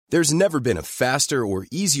There's never been a faster or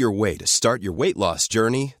easier way to start your weight loss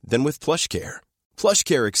journey than with PlushCare.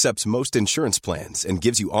 PlushCare accepts most insurance plans and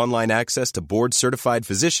gives you online access to board-certified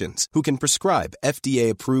physicians who can prescribe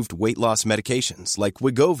FDA-approved weight loss medications like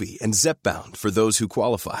Wegovy and Zepbound for those who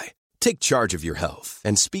qualify. Take charge of your health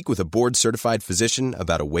and speak with a board-certified physician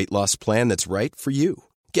about a weight loss plan that's right for you.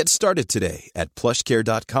 Get started today at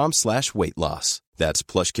plushcare.com/weight-loss. That's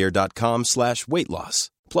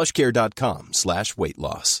plushcare.com/weight-loss.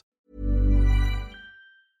 plushcare.com/weight-loss.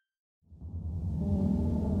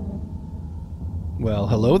 Well,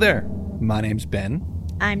 hello there. My name's Ben.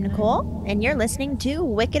 I'm Nicole, and you're listening to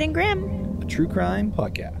Wicked and Grim, a true crime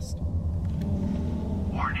podcast.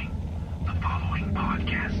 Warning, the following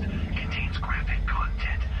podcast contains graphic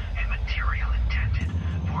content and material intended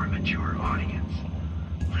for a mature audience.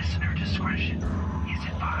 Listener discretion is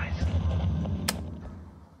advised.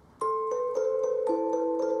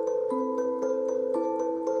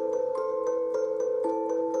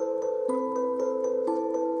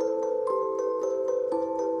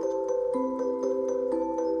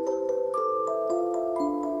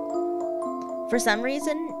 For some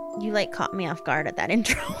reason, you caught me off guard at that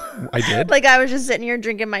intro. I did? I was just sitting here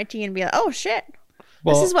drinking my tea and be like, oh shit,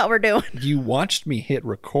 this is what we're doing. You watched me hit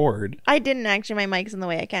record. I didn't actually, my mic's in the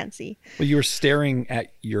way, I can't see. Well, you were staring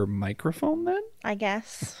at your microphone then? I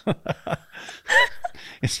guess.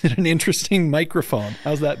 Is it an interesting microphone?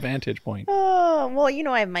 How's that vantage point? Oh, well,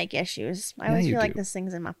 I have mic issues. I always you feel like do. this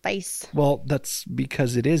thing's in my face. Well, that's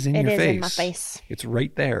because it is in your face. It is in my face. It's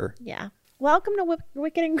right there. Yeah. Welcome to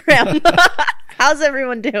Wicked and Grim. How's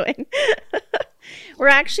everyone doing? We're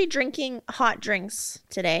actually drinking hot drinks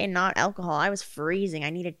today, not alcohol. I was freezing. I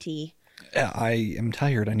needed tea. I am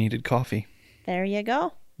tired. I needed coffee. There you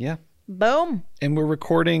go. Yeah. Boom. And we're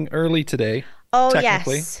recording early today. Oh,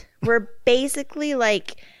 technically. yes. We're basically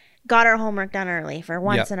got our homework done early for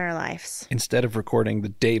once in our lives. Instead of recording the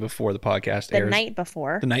day before the podcast airs. The night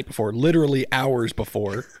before. The night before. Literally hours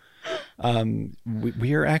before.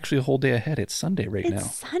 We are actually a whole day ahead. It's Sunday now.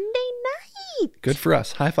 It's Sunday night. Good for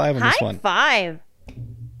us. High five on this one. High five.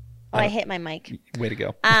 Oh, I hit my mic. Way to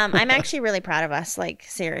go. I'm actually really proud of us.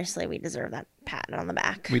 Seriously, we deserve that pat on the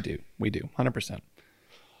back. We do. 100%.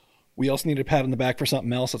 We also need a pat on the back for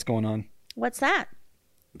something else that's going on. What's that?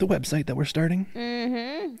 The website that we're starting.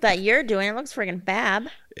 Mm-hmm. That you're doing. It looks friggin' fab.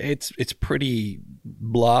 It's pretty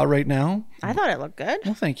blah right now. I thought it looked good.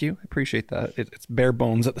 Well, thank you. I appreciate that. It's bare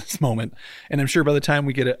bones at this moment. And I'm sure by the time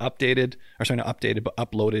we get it updated, or sorry, not updated, but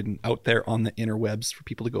uploaded and out there on the interwebs for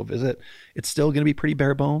people to go visit, it's still going to be pretty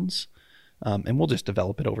bare bones. And we'll just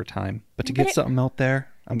develop it over time. But to get something out there...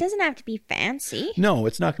 It doesn't have to be fancy. No,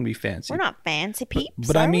 it's not going to be fancy. We're not fancy peeps.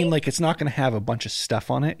 But I mean, it's not going to have a bunch of stuff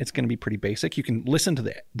on it. It's going to be pretty basic. You can listen to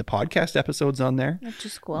the podcast episodes on there. Which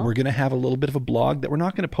is cool. We're going to have a little bit of a blog that we're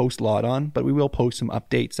not going to post a lot on, but we will post some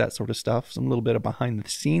updates, that sort of stuff. Some little bit of behind the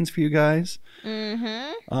scenes for you guys.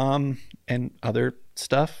 Mm-hmm. And other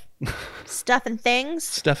stuff. Stuff and things.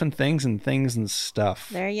 Stuff and things and things and stuff.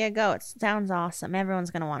 There you go. It sounds awesome.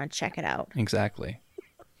 Everyone's going to want to check it out. Exactly.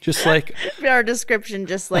 Just like our description,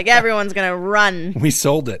 everyone's going to run. We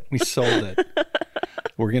sold it.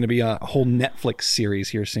 We're going to be a whole Netflix series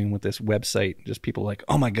here soon with this website. Just people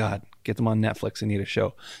oh my God, get them on Netflix. I need a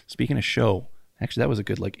show. Speaking of show, actually, that was a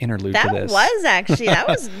good interlude to this. That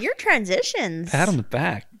was your transitions. Pat on the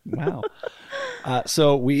back. Wow.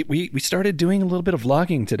 So we started doing a little bit of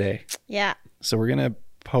vlogging today. Yeah. So we're going to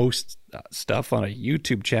post stuff on a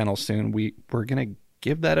YouTube channel soon. We're going to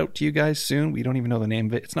give that out to you guys soon. We don't even know the name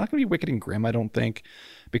of it. It's not going to be Wicked and Grim, I don't think,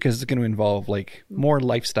 because it's going to involve more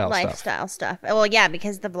lifestyle stuff. Well, yeah,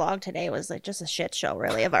 because the vlog today was just a shit show,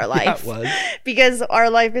 really, of our life. Yeah, it was. Because our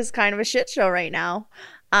life is kind of a shit show right now.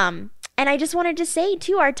 And I just wanted to say,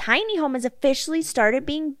 too, our tiny home has officially started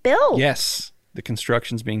being built. Yes, the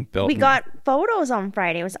construction's being built. We got photos on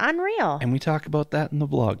Friday. It was unreal. And we talk about that in the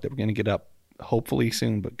vlog that we're going to get up hopefully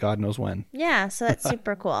soon, but God knows when. Yeah, so that's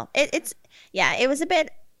super cool. It was a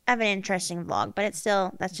bit of an interesting vlog, but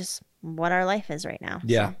that's just what our life is right now.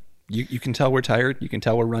 Yeah. So. You can tell we're tired. You can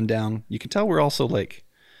tell we're run down. You can tell we're also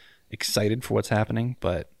excited for what's happening,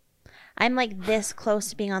 but I'm this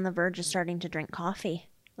close to being on the verge of starting to drink coffee.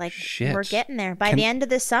 Shit. We're getting there. By the end of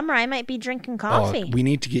this summer, I might be drinking coffee. We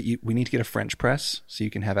need to get a French press so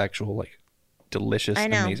you can have actual delicious,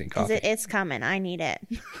 amazing coffee. It's coming. I need it.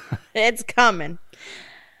 It's coming.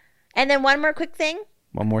 And then one more quick thing.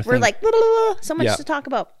 We're so much to talk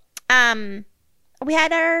about. We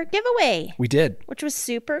had our giveaway. We did. Which was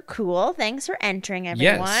super cool. Thanks for entering,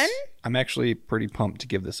 everyone. Yes. I'm actually pretty pumped to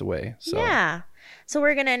give this away. So. Yeah. So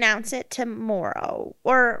we're going to announce it tomorrow.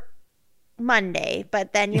 Or Monday,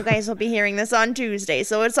 but then you guys will be hearing this on Tuesday.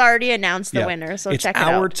 So it's already announced the winner. So check it out.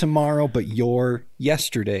 It's our tomorrow, but your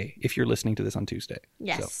yesterday if you're listening to this on Tuesday.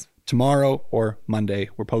 Yes. So tomorrow or Monday,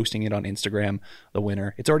 we're posting it on Instagram, the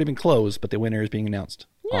winner. It's already been closed, but the winner is being announced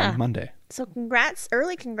on Monday. So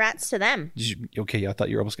early congrats to them. Okay, I thought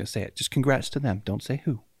you were almost going to say it. Just congrats to them. Don't say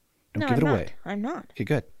who. Don't give it away. I'm not. Okay,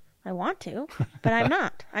 good. I want to, but I'm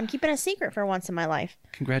not. I'm keeping a secret for once in my life.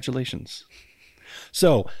 Congratulations.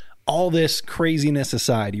 So, all this craziness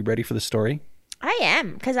aside, you ready for the story? I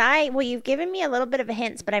am, because you've given me a little bit of a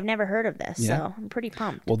hint, but I've never heard of this, so I'm pretty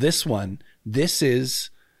pumped. Well, this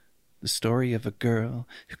is the story of a girl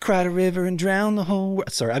who cried a river and drowned the whole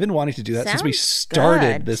world. Sorry, I've been wanting to do that since we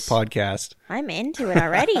started this podcast. I'm into it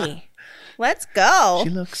already. Let's go.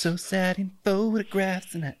 She looks so sad in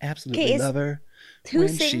photographs, and I absolutely love her. Who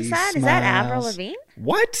sings that? Smiles. Is that Avril Lavigne?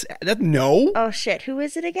 What? No. Oh shit! Who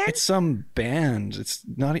is it again? It's some band. It's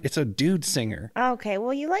not. It's a dude singer. Okay.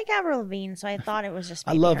 Well, you like Avril Lavigne, so I thought it was just.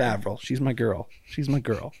 I love Avril. She's my girl.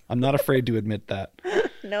 I'm not afraid to admit that.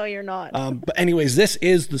 No, you're not. But anyways, this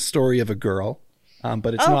is the story of a girl.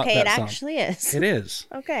 But it's not that it song. actually is. It is.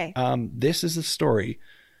 Okay. This is the story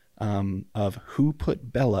of who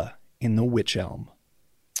put Bella in the witch elm.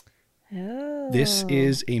 Oh. This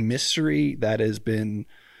is a mystery that has been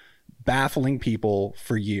baffling people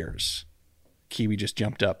for years. Kiwi just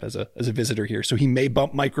jumped up as a visitor here, so he may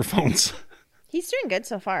bump microphones. He's doing good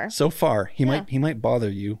so far. So far, he might bother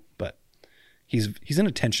you, but he's an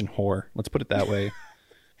attention whore. Let's put it that way.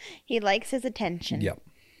 He likes his attention. Yep.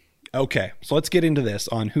 Okay, so let's get into this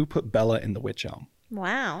on who put Bella in the witch elm.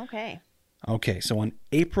 Wow. Okay. Okay, so on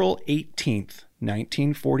April 18th,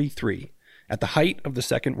 1943. At the height of the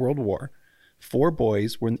Second World War, 4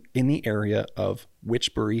 boys were in the area of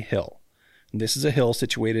Witchbury Hill. This is a hill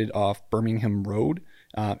situated off Birmingham Road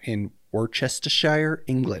in Worcestershire,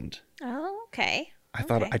 England. Oh, okay. I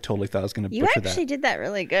totally thought I was going to butcher that. You actually did that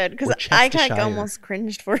really good because I kind of almost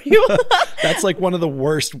cringed for you. That's like one of the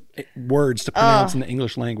worst words to pronounce in the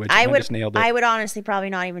English language. I just nailed it. I would honestly probably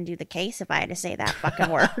not even do the case if I had to say that fucking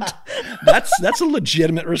word. That's a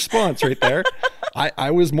legitimate response right there.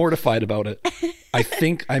 I was mortified about it. I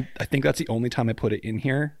think that's the only time I put it in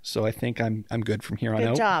here, so I think I'm good from here on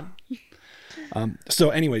out. Good job. So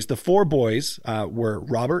anyways, the 4 boys were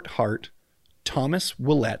Robert Hart, Thomas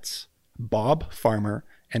Willets, Bob Farmer,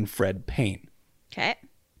 and Fred Payne. Okay.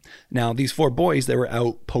 Now, these 4 boys, they were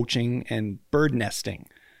out poaching and bird nesting.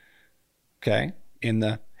 Okay? In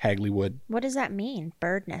the Hagley Wood. What does that mean,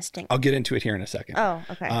 bird nesting? I'll get into it here in a second. Oh,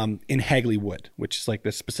 okay. In Hagley Wood, which is like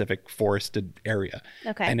this specific forested area.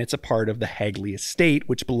 Okay. And it's a part of the Hagley estate,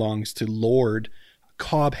 which belongs to Lord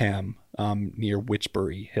Cobham near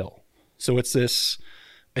Witchbury Hill. So it's this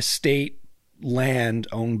estate land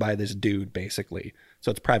owned by this dude, basically. So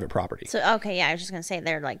it's private property. So, okay, yeah, I was just going to say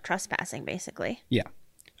they're like trespassing, basically. Yeah.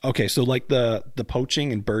 Okay, so like the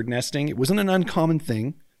poaching and bird nesting, it wasn't an uncommon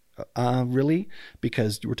thing, really,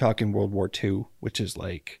 because we're talking World War II, which is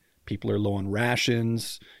like people are low on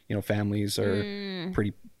rations, families are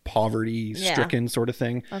pretty poverty-stricken sort of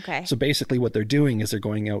thing. Okay. So basically what they're doing is they're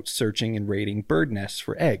going out searching and raiding bird nests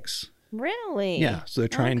for eggs. Really? Yeah, so they're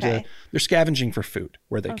trying they're scavenging for food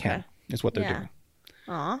where they can, is what they're doing.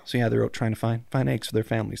 Aw. So yeah, they're out trying to find eggs for their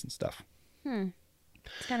families and stuff.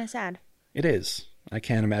 It's kind of sad. It is. I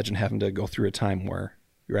can't imagine having to go through a time where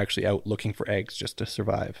you're actually out looking for eggs just to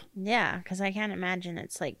survive. Yeah, because I can't imagine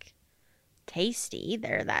it's like tasty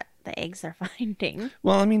either, that the eggs they're finding.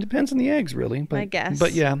 Well, I mean, depends on the eggs, really. But, I guess.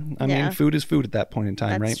 But yeah, I mean, food is food at that point in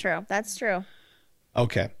time, right? That's true.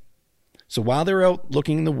 Okay. So while they were out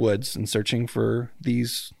looking in the woods and searching for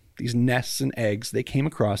these nests and eggs, they came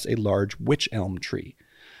across a large wych elm tree,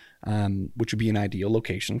 which would be an ideal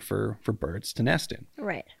location for birds to nest in.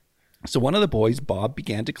 Right. So one of the boys, Bob,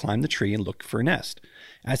 began to climb the tree and look for a nest.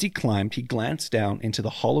 As he climbed, he glanced down into the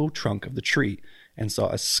hollow trunk of the tree and saw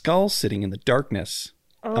a skull sitting in the darkness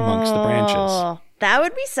amongst the branches. That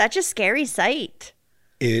would be such a scary sight.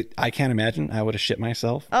 I can't imagine. I would have shit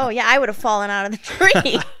myself. Oh, yeah, I would have fallen out of the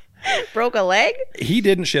tree. Broke a leg? He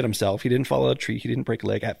didn't shit himself. He didn't fall out of a tree. He didn't break a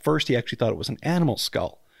leg. At first, he actually thought it was an animal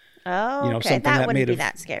skull. Oh, okay. Something that wouldn't be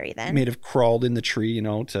that scary then. May have crawled in the tree,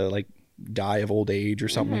 to like die of old age or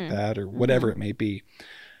something like that, or whatever it may be.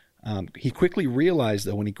 He quickly realized,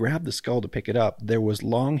 though, when he grabbed the skull to pick it up, there was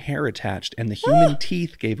long hair attached and the human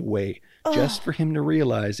teeth gave way, just for him to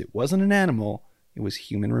realize it wasn't an animal, it was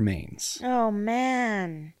human remains. Oh,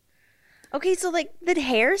 man. Okay, so like the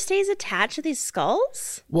hair stays attached to these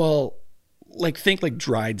skulls? Well, like think like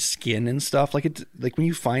dried skin and stuff. Like it's like when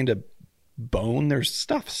you find a bone, there's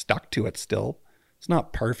stuff stuck to it still. It's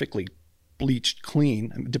not perfectly bleached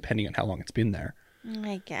clean, depending on how long it's been there.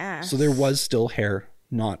 I guess. So there was still hair,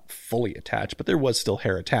 not fully attached, but there was still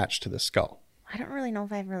hair attached to the skull. I don't really know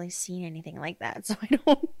if I've really seen anything like that, so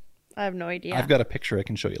I have no idea. I've got a picture I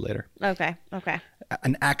can show you later. Okay.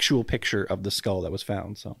 An actual picture of the skull that was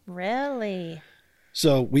found. So really?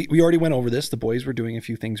 So we already went over this. The boys were doing a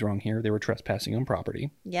few things wrong here. They were trespassing on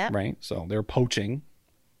property. Yeah. Right? So they were poaching.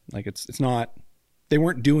 Like it's not, they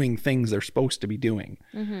weren't doing things they're supposed to be doing.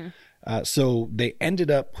 Mm-hmm. So they ended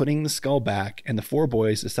up putting the skull back, and the 4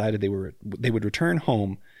 boys decided they would return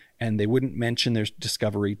home and they wouldn't mention their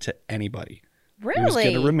discovery to anybody. Really? It was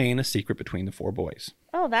going to remain a secret between the 4 boys.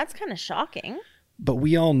 Oh, that's kind of shocking. But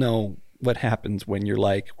we all know what happens when you're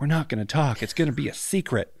like, we're not going to talk. It's going to be a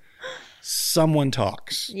secret. Someone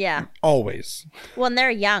talks. Yeah. Always. Well, and they're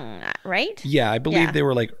young, right? Yeah, I believe they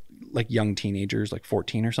were like young teenagers, like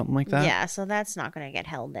 14 or something like that. Yeah, so that's not going to get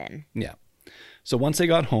held in. Yeah. So once they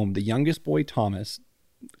got home, the youngest boy, Thomas,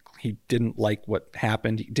 he didn't like what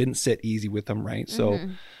happened. He didn't sit easy with them, right? So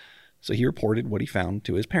he reported what he found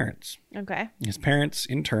to his parents. Okay. His parents,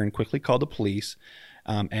 in turn, quickly called the police,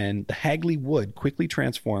 and the Hagley Wood quickly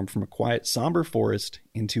transformed from a quiet, somber forest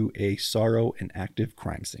into a sorrow and active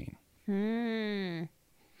crime scene. Dun,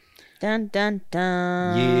 dun,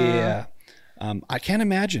 dun. Yeah. I can't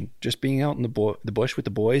imagine just being out in the bush with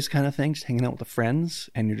the boys kind of thing, just hanging out with the friends,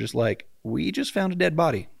 and you're just like, we just found a dead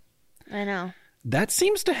body. I know. That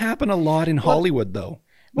seems to happen a lot in Hollywood, though.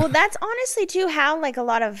 Well, that's honestly, too, how, like, a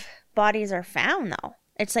lot of bodies are found, though.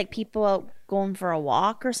 It's like people out going for a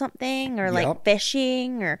walk or something, or, like,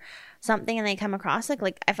 fishing or something, and they come across it.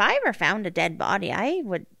 Like, if I ever found a dead body, I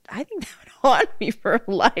think that would haunt me for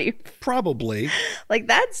life. Probably. Like,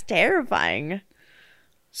 that's terrifying.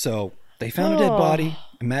 So they found a dead body.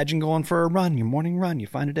 Imagine going for a run, your morning run. You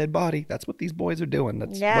find a dead body. That's what these boys are doing.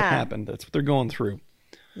 That's what happened. That's what they're going through.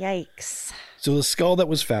 Yikes. So the skull that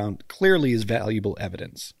was found clearly is valuable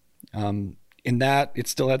evidence. In that, it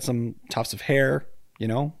still had some tufts of hair, you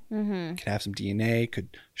know? Mm-hmm. Could have some DNA,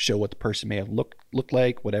 could show what the person may have looked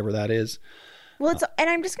like, whatever that is. Well, and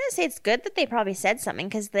I'm just going to say it's good that they probably said something,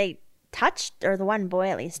 because they touched, or the one boy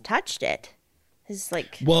at least touched it. It's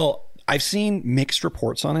like... Well, I've seen mixed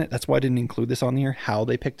reports on it. That's why I didn't include this on here, how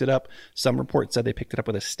they picked it up. Some reports said they picked it up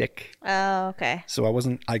with a stick. Oh, okay. So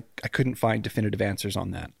I couldn't find definitive answers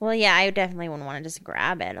on that. Well, yeah, I definitely wouldn't want to just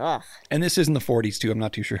grab it. Ugh. And this is in the 40s too. I'm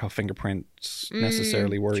not too sure how fingerprints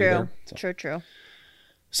necessarily were either. True.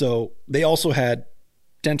 So they also had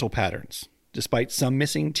dental patterns, despite some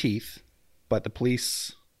missing teeth. But the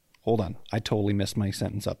police... Hold on. I totally messed my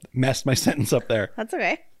sentence up there. That's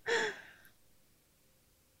okay.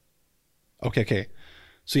 Okay.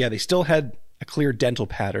 So yeah, they still had a clear dental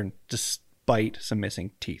pattern despite some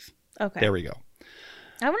missing teeth. Okay. There we go.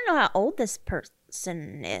 I want to know how old this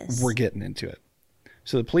person is. We're getting into it.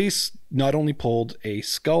 So the police not only pulled a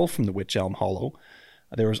skull from the Wych Elm Hollow,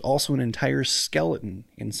 there was also an entire skeleton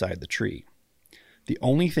inside the tree. The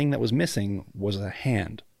only thing that was missing was a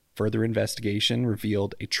hand. Further investigation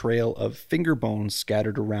revealed a trail of finger bones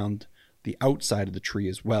scattered around the outside of the tree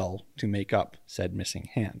as well to make up said missing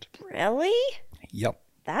hand. Really? Yep.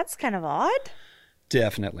 That's kind of odd.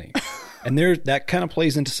 Definitely. And that kind of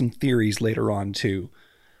plays into some theories later on too.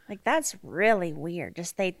 Like, that's really weird.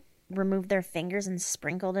 Just they removed their fingers and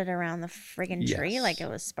sprinkled it around the friggin' tree like it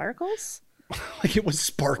was sparkles? Like it was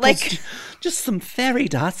sparkles? Like, just some fairy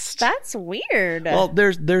dust. That's weird. Well,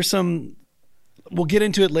 there's some... We'll get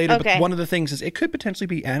into it later, but one of the things is it could potentially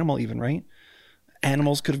be animal even, right?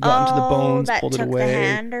 Animals could have gotten to the bones, pulled it away. The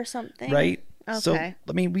hand or something? Right? Okay. So, I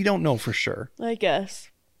mean, we don't know for sure. I guess.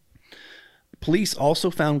 Police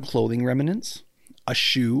also found clothing remnants, a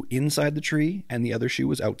shoe inside the tree, and the other shoe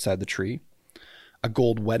was outside the tree, a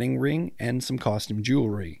gold wedding ring, and some costume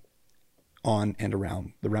jewelry on and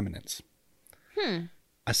around the remnants.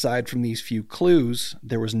 Aside from these few clues,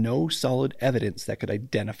 there was no solid evidence that could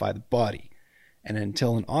identify the body. And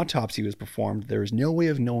until an autopsy was performed, there was no way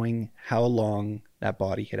of knowing how long that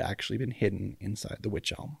body had actually been hidden inside the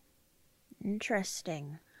Wych Elm.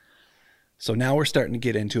 Interesting. So now we're starting to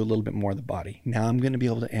get into a little bit more of the body. Now I'm going to be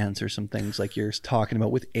able to answer some things like you're talking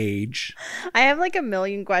about with age. I have like a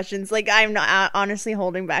million questions. Like, I'm not honestly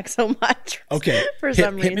holding back so much. Okay. For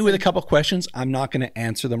some reason. Hit me with a couple questions. I'm not going to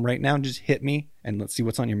answer them right now. Just hit me and let's see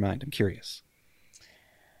what's on your mind. I'm curious.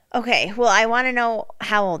 Okay. Well, I want to know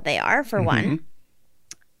how old they are, for one.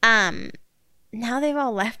 Now they've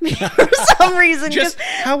all left me for some reason. Just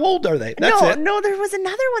how old are they? That's it. No, there was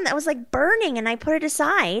another one that was like burning and I put it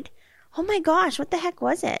aside. Oh my gosh, what the heck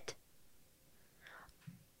was it?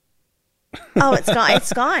 Oh, it's gone.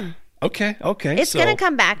 It's gone. Okay. It's going to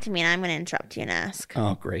come back to me and I'm going to interrupt you and ask.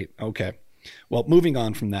 Oh, great. Okay. Well, moving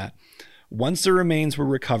on from that, once the remains were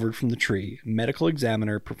recovered from the tree, medical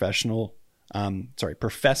examiner Professor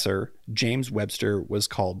James Webster was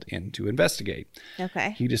called in to investigate.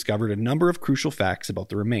 Okay. He discovered a number of crucial facts about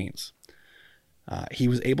the remains. He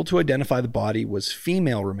was able to identify the body was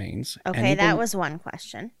female remains. Okay, that was one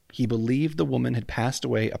question. He believed the woman had passed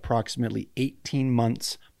away approximately 18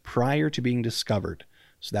 months prior to being discovered.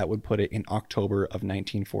 So that would put it in October of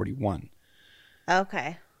 1941.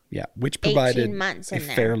 Okay. Yeah, which provided 18 months in a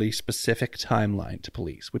there. fairly specific timeline to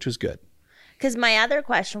police, which was good. Because my other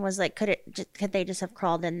question was like, could they just have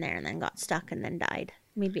crawled in there and then got stuck and then died?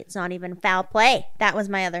 Maybe it's not even foul play. That was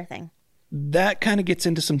my other thing. That kind of gets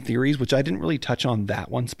into some theories, which I didn't really touch on that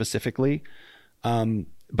one specifically.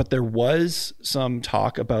 But there was some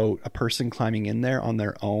talk about a person climbing in there on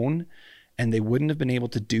their own, and they wouldn't have been able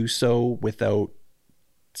to do so without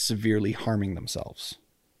severely harming themselves.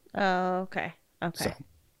 Oh, okay. Okay. So,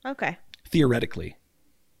 okay. theoretically.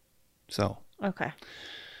 So, Okay.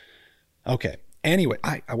 okay. Anyway,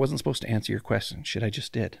 I wasn't supposed to answer your question. Shit, I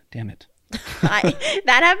just did. Damn it.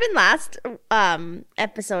 That happened last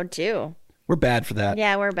episode too. We're bad for that.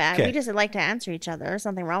 Yeah, we're bad. Okay. We just like to answer each other. There's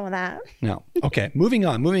nothing wrong with that. No. Okay. Moving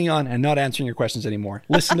on and not answering your questions anymore.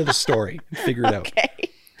 Listen to the story and figure it out.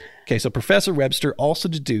 Okay. So Professor Webster also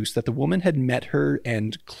deduced that the woman had met her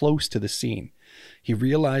end close to the scene. He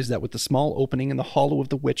realized that with the small opening in the hollow of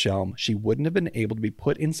the wych elm, she wouldn't have been able to be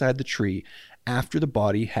put inside the tree after the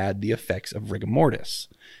body had the effects of rigor mortis.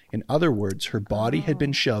 In other words, her body had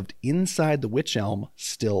been shoved inside the wych elm,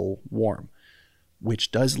 still warm,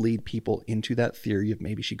 which does lead people into that theory of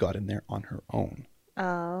maybe she got in there on her own.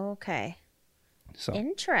 Oh, okay. So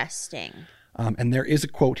interesting. And there is a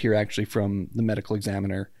quote here actually from the medical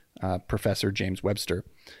examiner, Professor James Webster.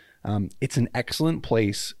 It's an excellent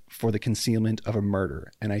place for the concealment of a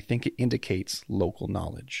murder, and I think it indicates local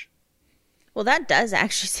knowledge. Well, that does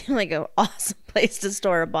actually seem like an awesome place to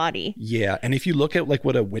store a body. Yeah, and if you look at like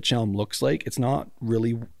what a wych elm looks like, it's not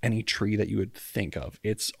really any tree that you would think of.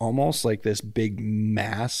 It's almost like this big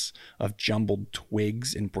mass of jumbled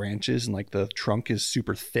twigs and branches, and like the trunk is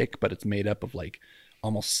super thick, but it's made up of like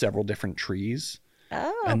almost several different trees.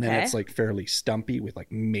 Oh, and then it's like fairly stumpy with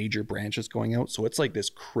like major branches going out. So it's like this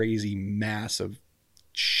crazy mass of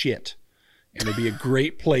shit. And it'd be a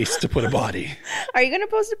great place to put a body. Are you going to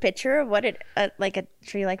post a picture of what it like a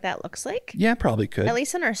tree like that looks like? Yeah, probably could. At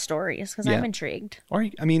least in our stories, because I'm intrigued. Or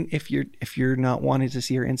I mean, if you're not wanting to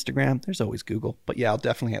see our Instagram, there's always Google. But yeah, I'll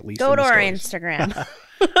definitely at least go to our stories. Instagram.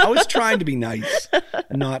 I was trying to be nice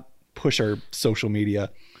and not push our social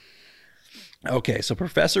media. Okay, so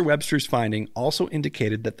Professor Webster's finding also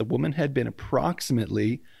indicated that the woman had been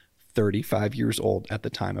approximately 35 years old at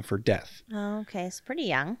the time of her death. Oh, okay, it's pretty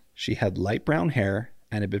young. She had light brown hair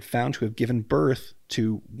and had been found to have given birth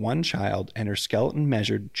to one child, and her skeleton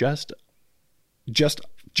measured just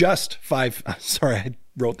 5. Sorry, I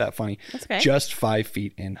wrote that funny. That's okay. Just 5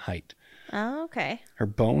 feet in height. Oh, okay. Her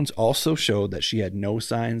bones also showed that she had no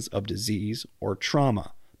signs of disease or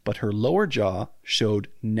trauma, but her lower jaw showed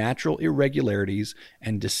natural irregularities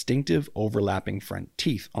and distinctive overlapping front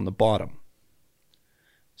teeth on the bottom.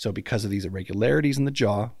 So because of these irregularities in the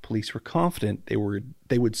jaw, police were confident they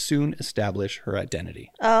would soon establish her identity.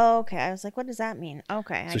 Oh, okay. I was like, what does that mean?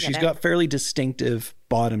 Okay. So she's got fairly distinctive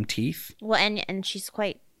bottom teeth. Well, and she's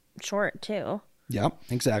quite short too. Yeah,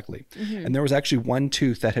 exactly. Mm-hmm. And there was actually one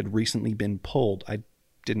tooth that had recently been pulled. I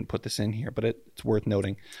didn't put this in here, but it's worth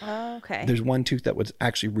noting. Oh, okay. There's one tooth that was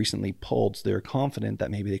actually recently pulled, so they were confident that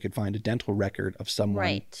maybe they could find a dental record of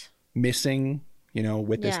someone missing,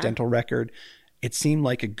 with this dental record. It seemed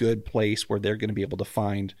like a good place where they're going to be able to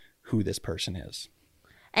find who this person is.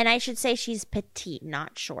 And I should say she's petite,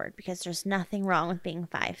 not short, because there's nothing wrong with being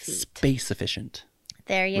 5 feet. Space efficient.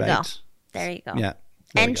 There you go. There you go. Yeah.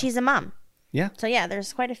 And she's a mom. Yeah. So yeah,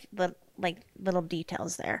 there's quite a few, little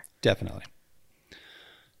details there. Definitely.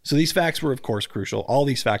 So these facts were, of course, crucial. All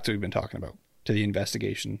these facts that we've been talking about to the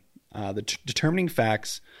investigation. The determining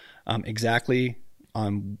facts exactly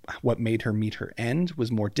on what made her meet her end was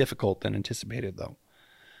more difficult than anticipated, though.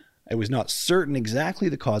 It was not certain exactly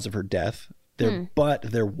the cause of her death, but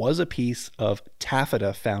there was a piece of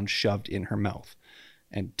taffeta found shoved in her mouth.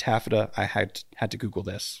 And taffeta, I had to Google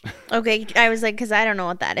this. Okay, I was like, because I don't know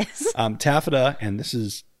what that is. Taffeta, and this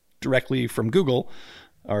is directly from Google,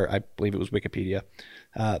 or I believe it was Wikipedia.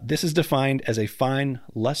 This is defined as a fine,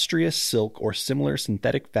 lustrous silk or similar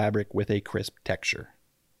synthetic fabric with a crisp texture.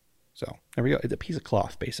 So there we go. It's a piece of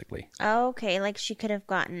cloth, basically. Okay, like she could have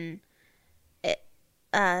gotten it.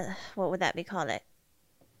 What would that be called?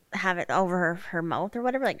 have it over her mouth or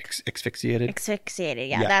whatever, like Asphyxiated. Asphyxiated.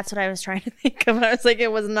 Yeah, that's what I was trying to think of. I was like,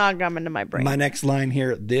 it was not coming to my brain. My next line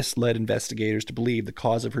here, this led investigators to believe the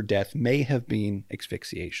cause of her death may have been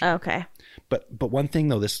asphyxiation. Okay. But one thing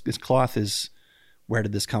though, this cloth is, where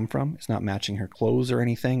did this come from? It's not matching her clothes or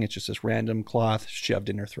anything. It's just this random cloth shoved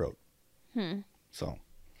in her throat. So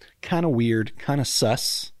kind of weird, kind of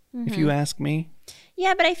sus, if you ask me.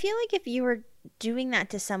 Yeah, but I feel like if you were doing that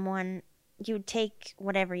to someone, you would take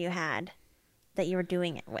whatever you had that you were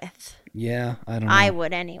doing it with. Yeah, I don't know. I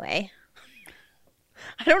would anyway.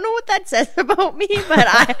 I don't know what that says about me, but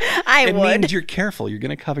I it would. It means you're careful. You're going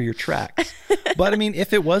to cover your tracks. But I mean,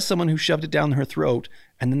 if it was someone who shoved it down her throat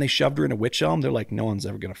and then they shoved her in a witch elm, they're like, no one's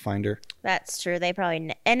ever going to find her. That's true. They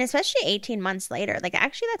probably, and especially 18 months later. Like,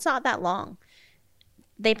 actually, that's not that long.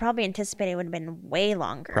 They probably anticipated it would have been way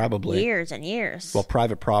longer. Probably. Years and years. Well,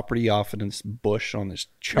 private property, often in this bush on this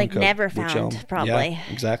chunk like of never witch found, elm. probably. Yeah,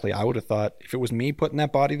 exactly. I would have thought if it was me putting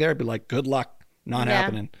that body there, I'd be like, good luck. Not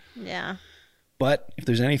happening. Yeah. But if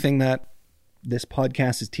there's anything that this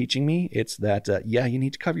podcast is teaching me, it's that, you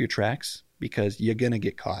need to cover your tracks because you're going to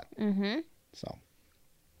get caught. Mm-hmm. So.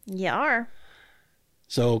 You are.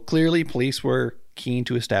 So clearly police were keen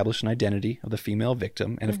to establish an identity of the female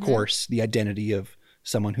victim. And of course, the identity of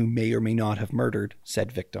someone who may or may not have murdered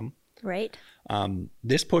said victim. Right.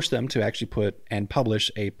 This pushed them to actually put and publish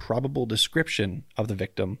a probable description of the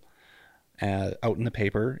victim out in the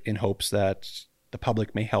paper in hopes that the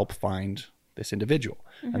public may help find this individual.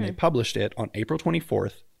 And they published it on April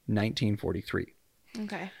 24th, 1943.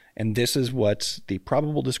 Okay. And this is what the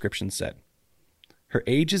probable description said. Her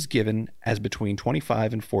age is given as between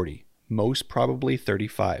 25 and 40, most probably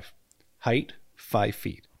 35. Height, 5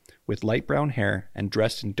 feet, with light brown hair and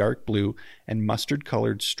dressed in dark blue and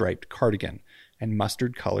mustard-colored striped cardigan and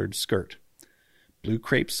mustard-colored skirt. Blue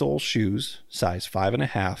crepe sole shoes, size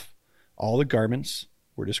 5.5. All the garments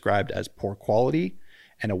were described as poor quality,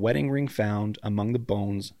 and a wedding ring found among the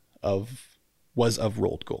bones was of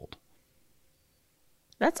rolled gold.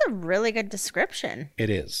 That's a really good description.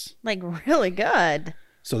 It is. Like, really good.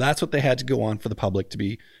 So that's what they had to go on for the public to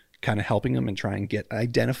be kind of helping them and try and get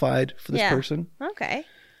identified for this person. Okay.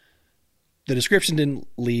 The description didn't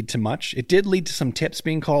lead to much. It did lead to some tips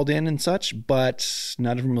being called in and such, but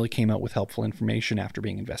none of them really came out with helpful information after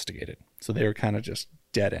being investigated. So they were kind of just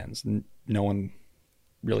dead ends. No one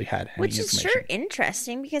really had any Which information. is sure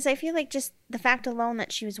interesting because I feel like just the fact alone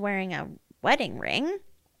that she was wearing a wedding ring,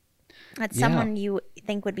 that's someone you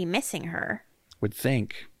think would be missing her. Would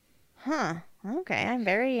think. Huh. Okay. I'm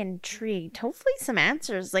very intrigued. Hopefully some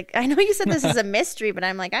answers. Like, I know you said this is a mystery, but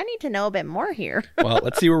I'm like, I need to know a bit more here. Well,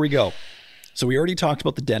 let's see where we go. So we already talked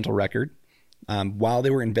about the dental record. While they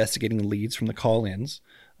were investigating the leads from the call-ins,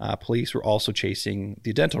 police were also chasing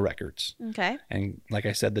the dental records. Okay. And like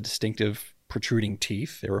I said, the distinctive protruding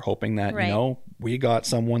teeth. They were hoping that, Right. we got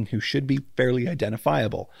someone who should be fairly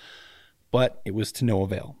identifiable. But it was to no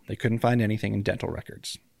avail. They couldn't find anything in dental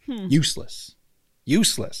records. Useless.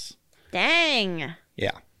 Dang.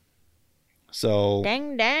 Yeah. So.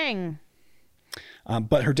 Dang.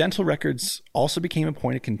 But her dental records also became a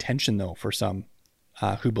point of contention, though, for some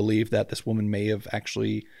who believed that this woman may have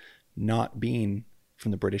actually not been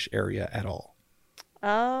from the British area at all.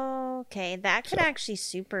 Okay. That could actually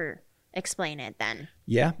super explain it then.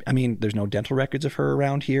 Yeah. I mean, there's no dental records of her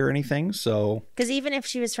around here or anything, so. Because even if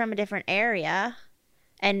she was from a different area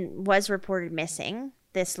and was reported missing,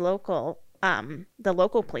 this local, the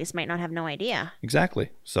local police might not have no idea. Exactly.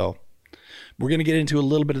 So we're going to get into a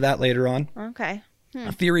little bit of that later on. Okay.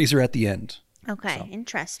 Theories are at the end. Okay.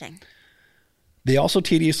 Interesting. They also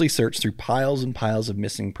tediously searched through piles and piles of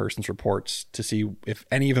missing persons reports to see if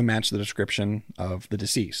any of them matched the description of the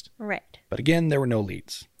deceased. Right. But again, there were no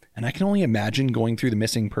leads. And I can only imagine going through the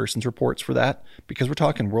missing persons reports for that, because we're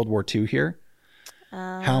talking World War II here.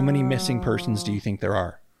 How many missing persons do you think there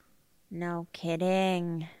are? No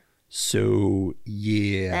kidding. So,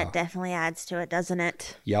 yeah. That definitely adds to it, doesn't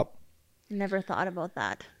it? Yep. Never thought about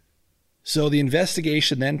that. So the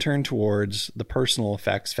investigation then turned towards the personal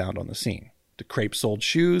effects found on the scene. The crepe-soled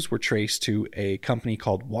shoes were traced to a company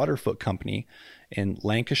called Waterfoot Company in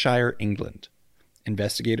Lancashire, England.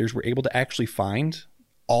 Investigators were able to actually find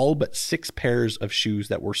all but 6 pairs of shoes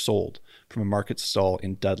that were sold from a market stall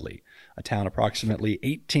in Dudley, a town approximately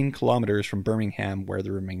 18 kilometers from Birmingham where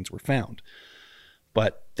the remains were found.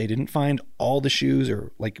 But they didn't find all the shoes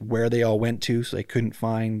or like where they all went to, so they couldn't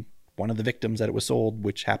find one of the victims that it was sold,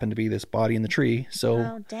 which happened to be this body in the tree. So,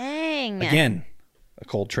 oh, dang. Again, a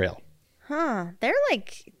cold trail. Huh. They're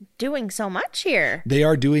like doing so much here. They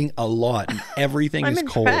are doing a lot. And everything I'm is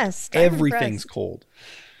impressed. cold. Everything's cold.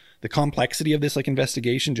 The complexity of this like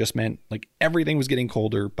investigation just meant like everything was getting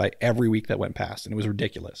colder by every week that went past, and it was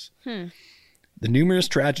ridiculous. The numerous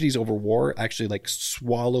tragedies over war actually like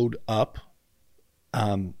swallowed up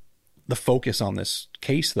the focus on this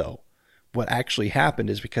case, though. What actually happened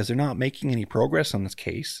is because they're not making any progress on this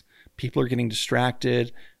case, people are getting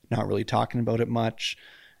distracted, not really talking about it much,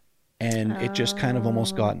 and it just kind of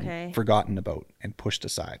almost gotten forgotten about and pushed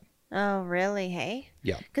aside. Oh, really? Hey?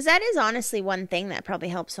 Yeah. Because that is honestly one thing that probably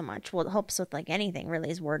helps so much. Well, it helps with like anything really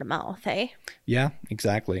is word of mouth, hey? Yeah,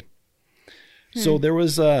 exactly. So there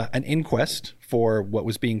was an inquest for what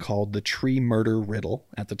was being called the tree murder riddle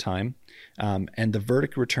at the time. And the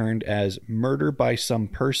verdict returned as murder by some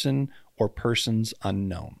person or persons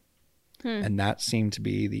unknown. And that seemed to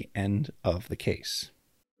be the end of the case.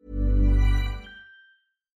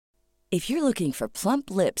 If you're looking for plump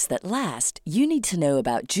lips that last, you need to know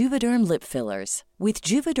about Juvederm lip fillers. With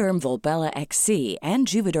Juvederm Volbella XC and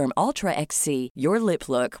Juvederm Ultra XC, your lip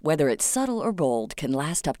look, whether it's subtle or bold, can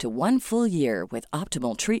last up to 1 full year with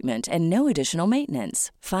optimal treatment and no additional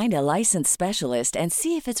maintenance. Find a licensed specialist and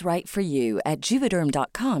see if it's right for you at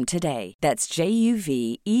Juvederm.com today. That's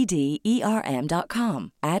JUVEDERM.com.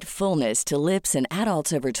 Add fullness to lips in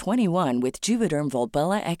adults over 21 with Juvederm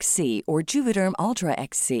Volbella XC or Juvederm Ultra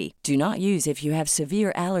XC. Do not use if you have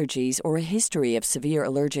severe allergies or a history of severe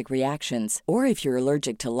allergic reactions, or if you're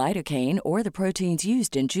allergic to lidocaine or the proteins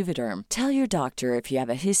used in Juvederm. Tell your doctor if you have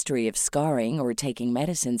a history of scarring or taking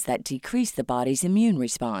medicines that decrease the body's immune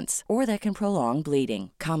response or that can prolong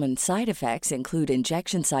bleeding. Common side effects include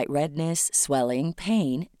injection site redness, swelling,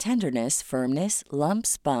 pain, tenderness, firmness,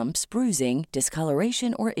 lumps, bumps, bruising,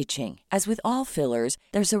 discoloration, or itching. As with all fillers,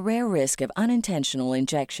 there's a rare risk of unintentional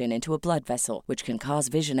injection into a blood vessel, which can cause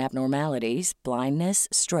vision abnormalities, blindness,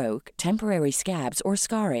 stroke, temporary scabs, or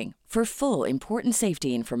scarring. For full, important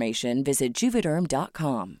safety information, visit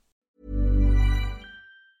Juvederm.com.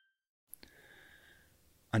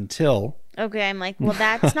 Until... Okay, I'm like, well,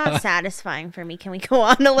 that's not satisfying for me. Can we go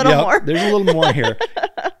on a little more? There's a little more here.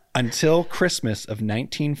 Until Christmas of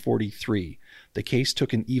 1943, the case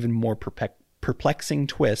took an even more perplexing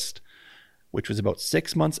twist, which was about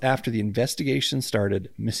 6 months after the investigation started.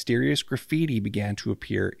 Mysterious graffiti began to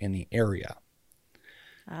appear in the area.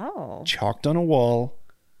 Oh. Chalked on a wall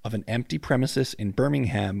of an empty premises in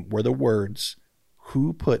Birmingham were the words,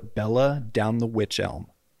 "Who put Bella down the witch elm?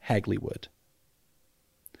 Hagleywood."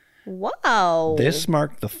 Whoa. This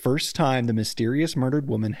marked the first time the mysterious murdered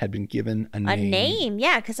woman had been given a name. A name,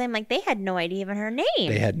 yeah, because I'm like, they had no idea even her name.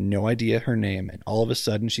 They had no idea her name, and all of a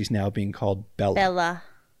sudden she's now being called Bella. Bella.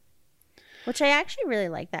 Which I actually really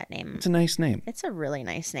like that name. It's a nice name. It's a really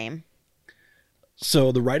nice name.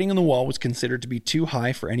 So the writing on the wall was considered to be too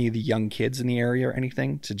high for any of the young kids in the area or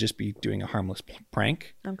anything to just be doing a harmless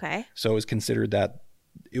prank. Okay. So it was considered that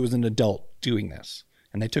it was an adult doing this,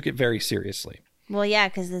 and they took it very seriously. Well, yeah,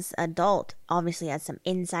 because this adult obviously had some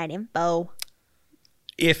inside info.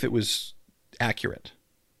 If it was accurate.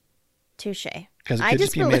 Touche. Because it could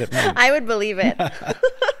just be made up name. I would believe it.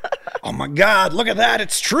 Oh my God, look at that.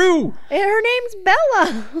 It's true. Her name's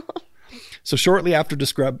Bella. So shortly after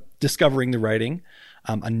discovering the writing,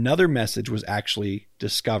 another message was actually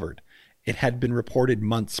discovered. It had been reported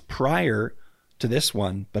months prior to this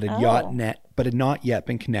one, but had not yet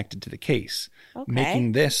been connected to the case,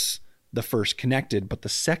 making this the first connected, but the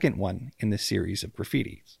second one in the series of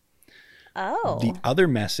graffitis. Oh. The other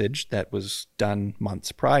message that was done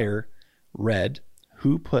months prior read,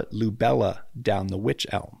 "Who put Lubella down the witch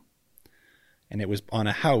elm?" And it was on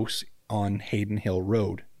a house on Hayden Hill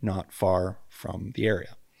Road, not far from the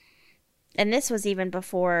area. And this was even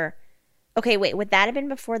before... Okay, wait, would that have been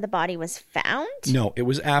before the body was found? No, it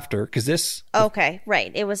was after, because this... Okay,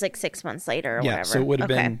 right. It was like 6 months later or whatever. Yeah, so it would have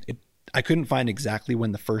been... I couldn't find exactly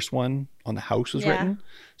when the first one on the house was written,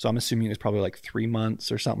 so I'm assuming it was probably like 3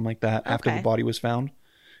 months or something like that after the body was found.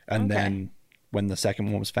 And then when the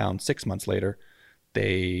second one was found 6 months later,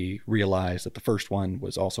 they realized that the first one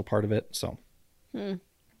was also part of it, so...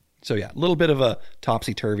 So yeah, a little bit of a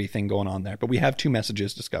topsy-turvy thing going on there, but we have 2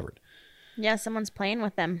 messages discovered. Yeah, someone's playing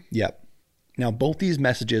with them. Yep. Now, both these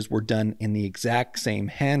messages were done in the exact same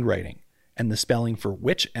handwriting, and the spelling for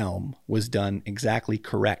witch elm was done exactly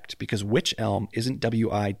correct, because witch elm isn't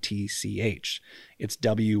W-I-T-C-H, it's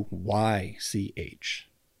W-Y-C-H.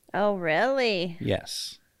 Oh, really?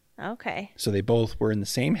 Yes. Okay. So they both were in the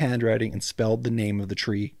same handwriting and spelled the name of the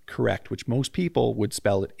tree correct, which most people would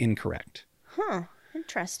spell it incorrect. Huh.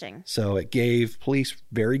 Interesting. So it gave police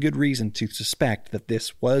very good reason to suspect that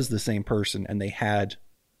this was the same person, and they had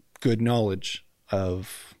good knowledge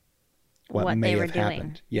of what may have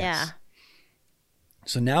happened. Yes. Yeah.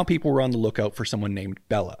 So now people were on the lookout for someone named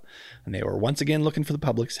Bella, and they were once again looking for the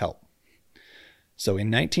public's help. So in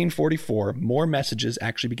 1944, more messages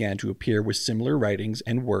actually began to appear with similar writings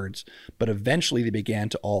and words, but eventually they began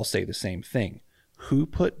to all say the same thing. Who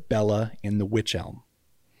put Bella in the witch elm?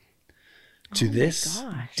 To this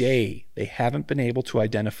day, they haven't been able to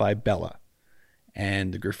identify Bella.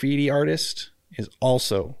 And the graffiti artist is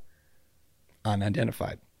also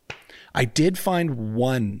unidentified. I did find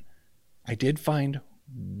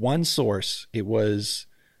one source. It was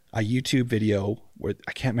a YouTube video where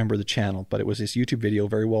I can't remember the channel, but it was this YouTube video,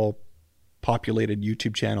 very well populated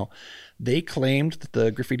YouTube channel. They claimed that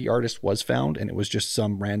the graffiti artist was found and it was just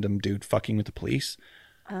some random dude fucking with the police.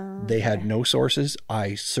 They had no sources.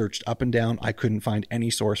 I searched up and down. I couldn't find any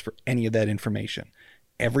source for any of that information.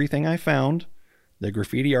 Everything I found, the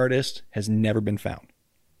graffiti artist has never been found.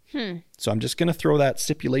 So I'm just going to throw that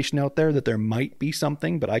stipulation out there that there might be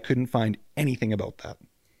something, but I couldn't find anything about that.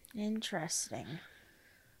 Interesting.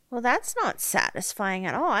 Well, that's not satisfying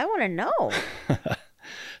at all. I want to know.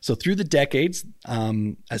 So through the decades,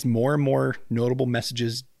 as more and more notable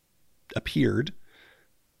messages appeared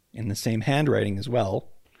in the same handwriting as well.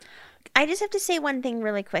 I just have to say one thing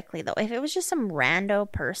really quickly, though. If it was just some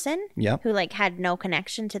rando person who like had no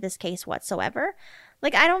connection to this case whatsoever,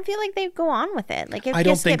 like I don't feel like they'd go on with it. Like it I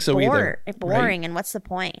don't think so either. Boring, right? And what's the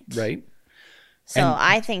point? Right. So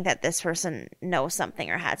I think that this person knows something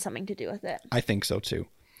or had something to do with it. I think so too.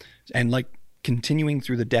 And like continuing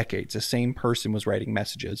through the decades, the same person was writing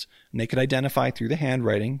messages, and they could identify through the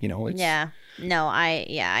handwriting. You know, it's,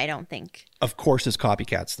 I don't think. Of course, as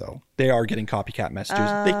copycats, though, they are getting copycat messages.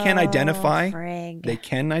 They can identify. Frig. They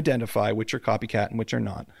can identify which are copycat and which are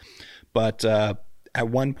not. But at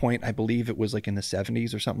one point, I believe it was like in the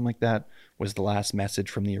 70s or something like that, was the last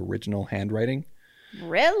message from the original handwriting.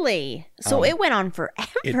 Really? So it went on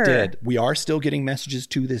forever. It did. We are still getting messages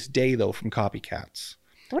to this day, though, from copycats.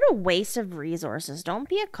 What a waste of resources. Don't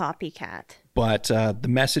be a copycat. But the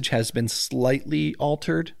message has been slightly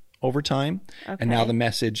altered over time. Okay. And now the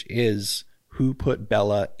message is, who put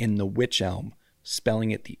Bella in the witch elm?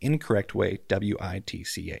 Spelling it the incorrect way,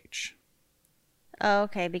 W-I-T-C-H. Oh,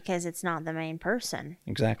 okay, because it's not the main person.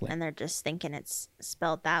 Exactly. And they're just thinking it's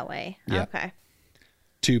spelled that way. Yeah. Okay.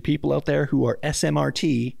 To people out there who are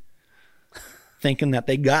SMRT, thinking that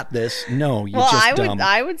they got this, no, you're just dumb.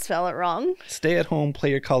 I would spell it wrong. Stay at home,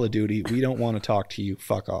 play your Call of Duty. We don't want to talk to you.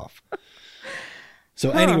 Fuck off.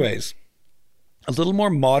 So anyways, a little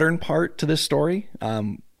more modern part to this story.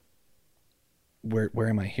 Where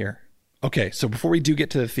am I here? Okay, so before we do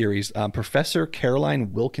get to the theories, Professor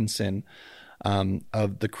Caroline Wilkinson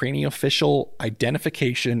of the Craniofacial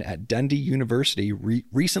Identification at Dundee University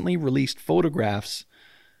recently released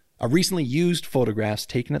recently used photographs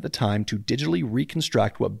taken at the time to digitally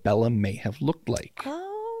reconstruct what Bella may have looked like.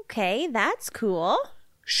 Okay, that's cool.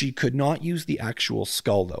 She could not use the actual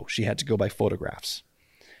skull, though. She had to go by photographs.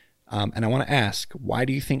 And I want to ask, why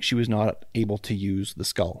do you think she was not able to use the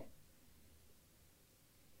skull?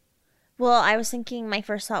 Well, I was thinking, my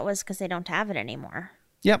first thought was because they don't have it anymore.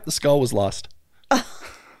 Yep, the skull was lost.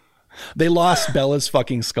 They lost Bella's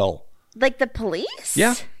fucking skull. Like the police?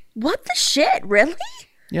 Yeah. What the shit? Really?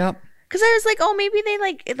 Yeah. Because I was like, oh, maybe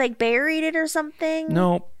they like buried it or something.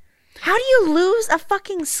 No. How do you lose a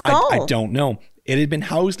fucking skull? I don't know. It had been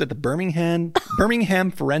housed at the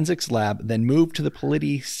Birmingham Forensics Lab, then moved to the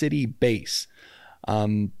Politti City base.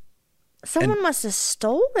 Someone must have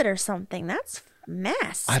stole it or something. That's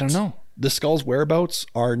mess. I don't know. The skull's whereabouts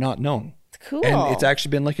are not known. Cool. And it's actually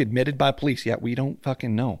been like admitted by police. Yeah, we don't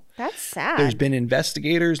fucking know. That's sad. There's been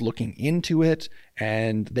investigators looking into it,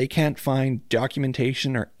 and they can't find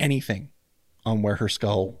documentation or anything on where her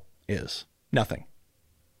skull is. Nothing.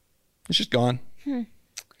 It's just gone.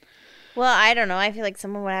 Well, I don't know. I feel like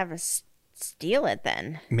someone would have to steal it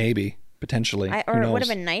then. Maybe. Potentially. Or it would have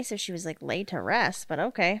been nice if she was like laid to rest, but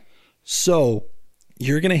okay. So,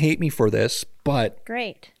 you're going to hate me for this, but...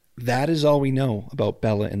 Great. That is all we know about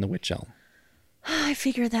Bella in the Witch Elm. I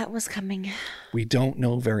figured that was coming. We don't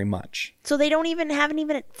know very much. So they haven't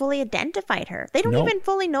even fully identified her. They don't even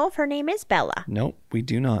fully know if her name is Bella. Nope, we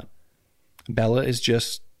do not. Bella is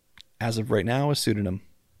just, as of right now, a pseudonym.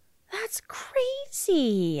 That's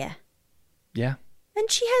crazy. Yeah. And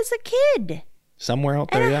she has a kid. Somewhere out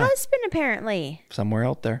there, and a husband, apparently. Somewhere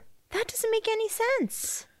out there. That doesn't make any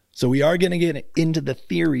sense. So we are going to get into the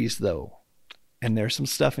theories, though. And there's some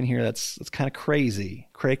stuff in here that's kind of crazy.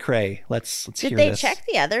 Cray. Let's hear this. Did they check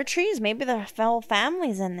the other trees? Maybe the whole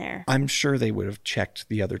family's in there. I'm sure they would have checked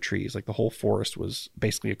the other trees. Like the whole forest was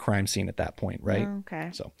basically a crime scene at that point, right? Oh, okay.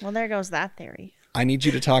 So, well, there goes that theory. I need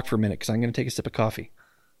you to talk for a minute because I'm going to take a sip of coffee.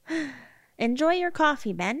 Enjoy your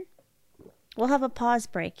coffee, Ben. We'll have a pause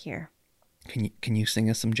break here. Can you sing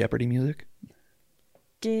us some Jeopardy music?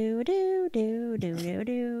 Do do do do do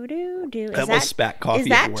do do do. That will spat coffee Is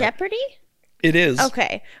that everywhere. Jeopardy? It is.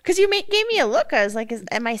 Okay, because you gave me a look. I was like,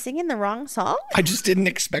 am I singing the wrong song? I just didn't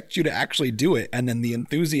expect you to actually do it, and then the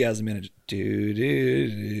enthusiasm in it. Do do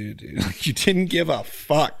do do. You didn't give a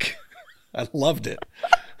fuck. I loved it.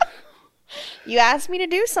 You asked me to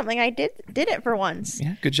do something. I did it for once.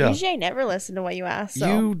 Yeah, good job. Usually I never listen to what you ask. So.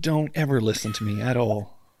 You don't ever listen to me at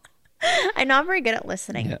all. I'm not very good at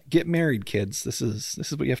listening. Yeah. Get married, kids. This is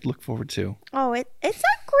what you have to look forward to. Oh, it's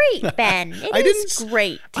not great, Ben. It is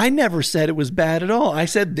great. I never said it was bad at all. I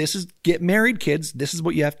said this is get married, kids. This is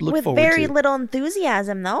what you have to look forward to. With very little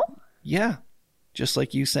enthusiasm, though. Yeah, just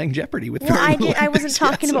like you sang Jeopardy with. Well, very little I wasn't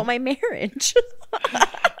talking enthusiasm. about my marriage.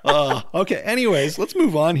 Okay. Anyways, let's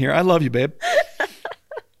move on here. I love you, babe.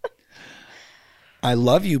 I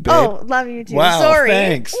love you, babe. Oh, love you too. Wow, Sorry.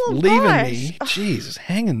 thanks. Oh, Leaving gosh. me. Jesus,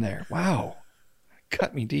 hanging there. Wow.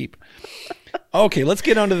 Cut me deep. Okay, let's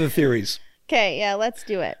get on to the theories. Okay, yeah, let's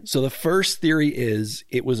do it. So the first theory is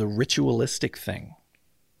it was a ritualistic thing.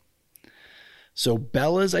 So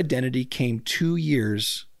Bella's identity came 2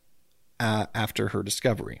 years after her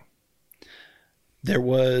discovery. There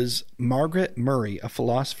was Margaret Murray, a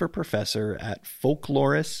philosopher professor and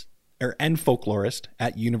folklorist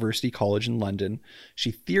at University College in London.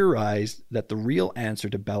 She theorized that the real answer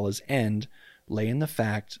to Bella's end lay in the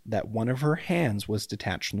fact that one of her hands was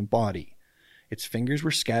detached from the body. Its fingers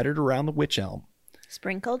were scattered around the wych elm.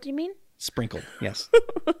 Sprinkled, you mean? Sprinkled, yes.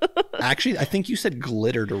 Actually, I think you said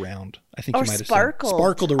glittered around. I think Or you might have sparkled. said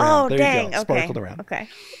sparkled around. Oh, There dang. you go. Okay. Sparkled around. Okay.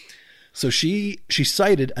 So she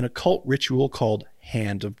cited an occult ritual called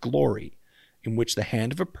Hand of Glory, in which the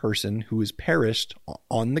hand of a person who has perished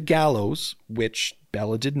on the gallows, which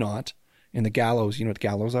Bella did not. In the gallows, you know what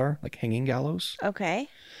gallows are? Like hanging gallows? Okay.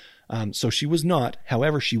 So she was not.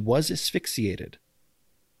 However, she was asphyxiated.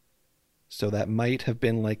 So that might have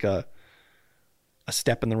been like a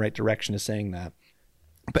step in the right direction of saying that.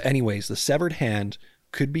 But anyways, the severed hand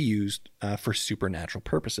could be used for supernatural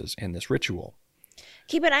purposes in this ritual.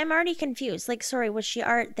 Okay, but I'm already confused. Like, sorry, was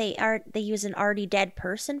they use an already dead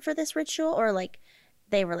person for this ritual, or like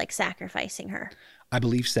they were like sacrificing her? I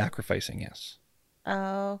believe sacrificing, yes.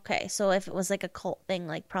 Okay, so if it was like a cult thing,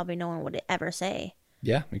 like probably no one would ever say.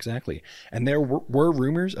 Yeah, exactly. And there were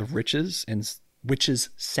rumors of witches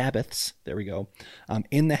Sabbaths, there we go,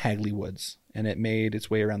 in the Hagley Woods. And it made its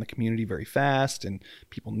way around the community very fast, and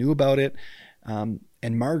people knew about it.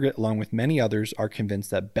 And Margaret, along with many others, are convinced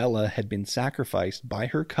that Bella had been sacrificed by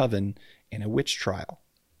her coven in a witch trial.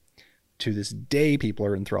 To this day, people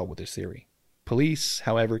are enthralled with this theory. Police,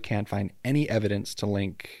 however, can't find any evidence to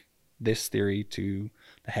link this theory to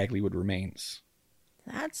the Hagley Wood remains.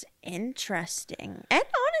 That's interesting. And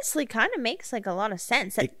honestly kind of makes like a lot of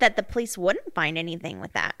sense that the police wouldn't find anything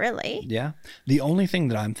with that, really. Yeah. The only thing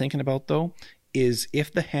that I'm thinking about, though, is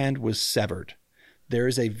if the hand was severed, there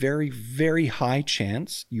is a very, very high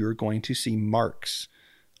chance you're going to see marks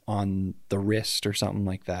on the wrist or something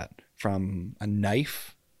like that from a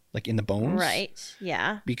knife, like in the bones. Right.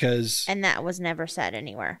 Yeah. And that was never said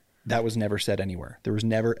anywhere. That was never said anywhere. There was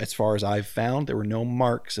never, as far as I've found, there were no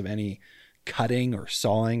marks of any cutting or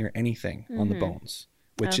sawing or anything on the bones,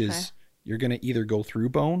 which is you're going to either go through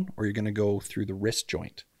bone or you're going to go through the wrist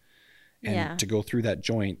joint. And to go through that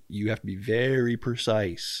joint, you have to be very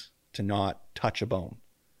precise to not touch a bone.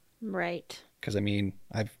 Right. Because I mean,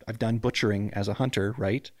 I've done butchering as a hunter,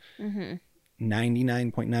 right?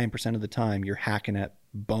 99.9% of the time, you're hacking at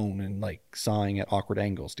bone and like sawing at awkward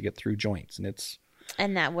angles to get through joints,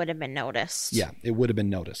 and that would have been noticed. Yeah, it would have been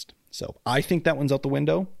noticed. So I think that one's out the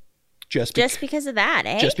window. Just because of that,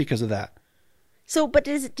 eh? Just because of that. So, but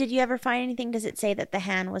did you ever find anything? Does it say that the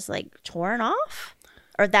hand was like torn off,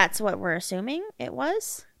 or that's what we're assuming it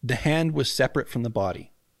was? The hand was separate from the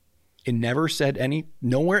body. It never said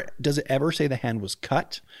nowhere does it ever say the hand was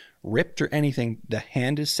cut, ripped, or anything. The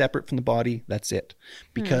hand is separate from the body. That's it.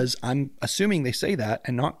 Because I'm assuming they say that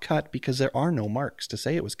and not cut because there are no marks to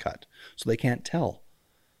say it was cut. So they can't tell.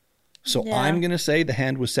 So I'm going to say the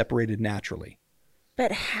hand was separated naturally.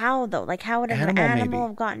 But how though? Like how would an animal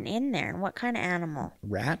have gotten in there? And what kind of animal?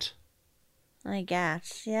 Rat? I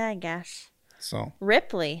guess. Yeah, I guess. So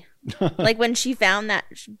Ripley. Like when she found that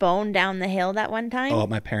bone down the hill that one time. Oh, at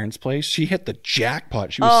my parents' place. She hit the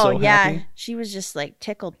jackpot. She was so happy. She was just like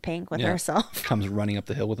tickled pink with herself. Comes running up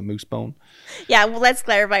the hill with a moose bone. Yeah, well, let's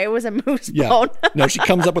clarify. It was a moose bone. No, she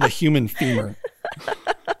comes up with a human femur.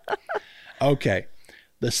 Okay.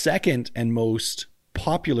 The second and most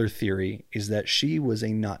popular theory is that she was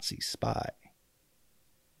a Nazi spy.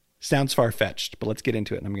 Sounds far-fetched, but let's get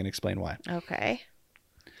into it, and I'm going to explain why. Okay.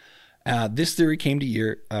 This theory came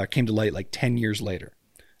to light like 10 years later.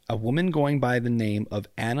 A woman going by the name of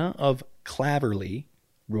Anna of Claverley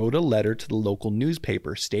wrote a letter to the local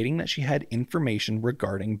newspaper stating that she had information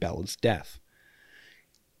regarding Bella's death.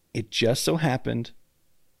 It just so happened,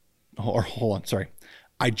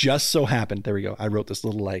 I just so happened, there we go. I wrote this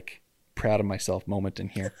little like proud of myself moment in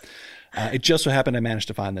here. It just so happened I managed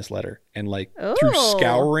to find this letter, and like through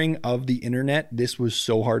scouring of the internet, this was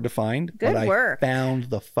so hard to find. Good work. I found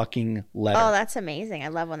the fucking letter. Oh, that's amazing. I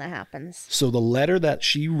love when that happens. So the letter that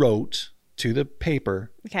she wrote to the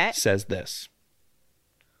paper says this.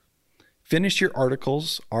 Finish your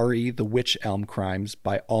articles, re the Wych Elm crimes,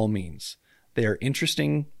 by all means. They are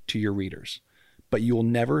interesting to your readers, but you will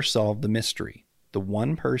never solve the mystery. The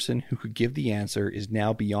one person who could give the answer is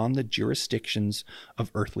now beyond the jurisdictions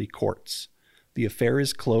of earthly courts. The affair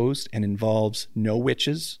is closed and involves no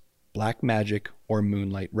witches, black magic, or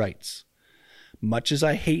moonlight rites. Much as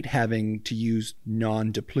I hate having to use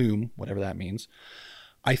nom de plume, whatever that means,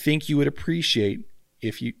 I think you would appreciate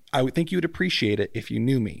it if you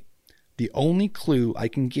knew me. The only clue I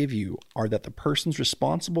can give you are that the persons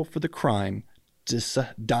responsible for the crime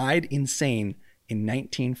died insane in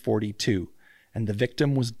 1942. And the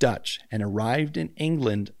victim was Dutch and arrived in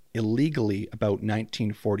England illegally about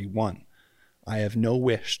 1941. I have no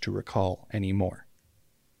wish to recall any more.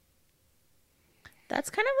 That's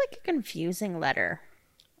kind of like a confusing letter.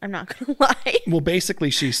 I'm not going to lie. Well, basically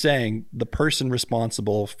she's saying the person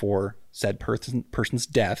responsible for said person's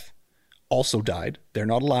death also died. They're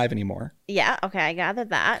not alive anymore. Yeah, okay, I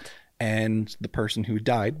gathered that. And the person who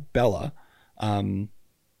died, Bella,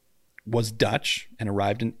 was Dutch and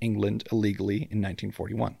arrived in England illegally in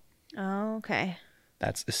 1941. Oh, okay.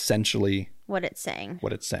 That's essentially what it's saying.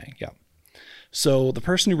 Yeah. So the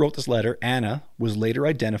person who wrote this letter, Anna, was later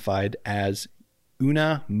identified as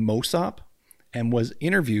Una Mosop and was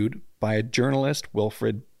interviewed by a journalist,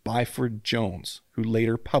 Wilfred Byford Jones, who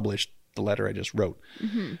later published the letter I just wrote.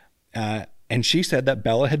 Mm-hmm. And she said that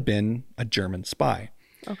Bella had been a German spy.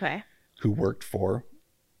 Okay. Who worked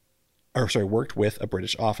with a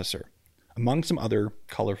British officer, among some other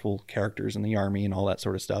colorful characters in the army and all that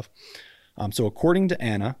sort of stuff. So according to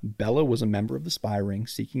Anna, Bella was a member of the spy ring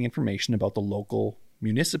seeking information about the local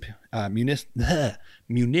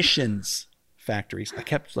munitions factories. I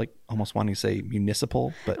kept almost wanting to say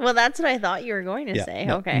municipal, but... Well, that's what I thought you were going to say.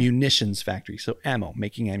 No, okay. Munitions factory. So ammo,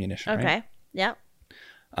 making ammunition, okay. Right? Yep.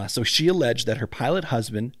 So she alleged that her pilot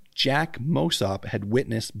husband, Jack Mosop, had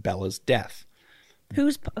witnessed Bella's death.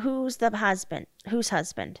 Who's the husband? Whose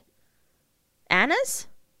husband? Anna's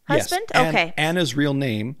husband? Yes. Okay. Anna's real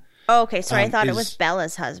name. Oh, okay. Sorry, I thought it was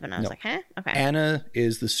Bella's husband. I was like, huh? Okay. Anna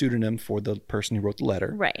is the pseudonym for the person who wrote the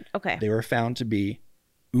letter. Right. Okay. They were found to be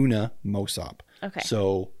Una Mosop. Okay.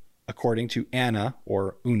 So according to Anna,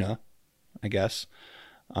 or Una, I guess,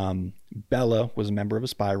 Bella was a member of a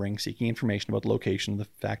spy ring seeking information about the location of the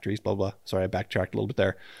factories, blah, blah. Sorry, I backtracked a little bit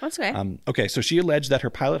there. That's okay. Okay, so she alleged that her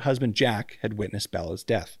pilot husband, Jack, had witnessed Bella's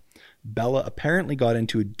death. Bella apparently got in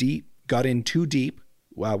too deep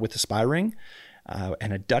with the spy ring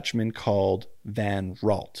and a Dutchman called Van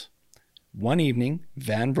Ralt. One evening,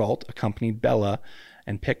 Van Ralt accompanied Bella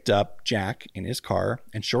and picked up Jack in his car,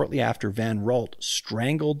 and shortly after, Van Ralt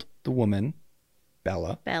strangled the woman,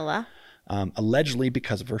 Bella. Allegedly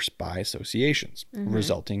because of her spy associations,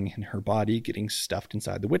 resulting in her body getting stuffed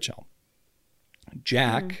inside the Wych Elm.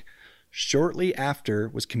 Jack, shortly after,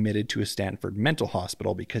 was committed to a Stanford mental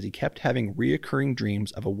hospital because he kept having reoccurring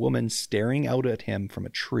dreams of a woman staring out at him from a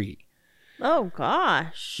tree. Oh,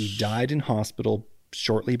 gosh. He died in hospital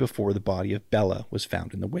shortly before the body of Bella was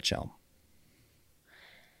found in the Wych Elm.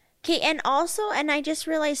 Okay, and I just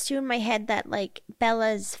realized too in my head that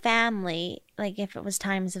Bella's family, if it was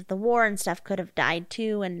times of the war and stuff, could have died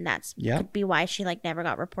too, and could be why she never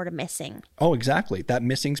got reported missing. Oh, exactly. That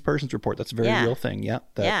missing persons report, that's a very real thing.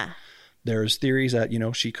 Yeah. There's theories that,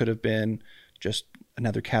 she could have been just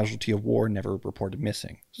another casualty of war, never reported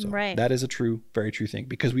missing. So that is a very true thing,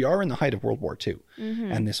 because we are in the height of World War II.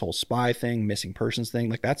 Mm-hmm. And this whole spy thing, missing persons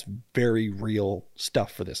thing, that's very real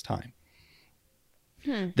stuff for this time.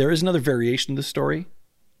 There is another variation of the story,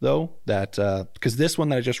 though, that because this one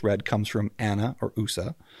that I just read comes from Anna, or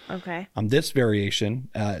USA. Okay. This variation,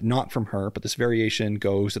 not from her, but this variation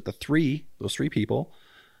goes that those three people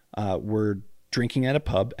were drinking at a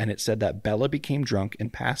pub, and it said that Bella became drunk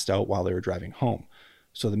and passed out while they were driving home.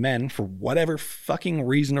 So the men, for whatever fucking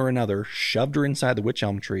reason or another, shoved her inside the Wych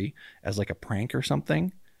Elm tree as a prank or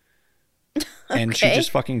something. And she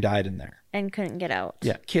just fucking died in there. And couldn't get out.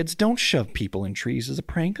 Yeah. Kids, don't shove people in trees as a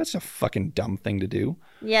prank. That's a fucking dumb thing to do.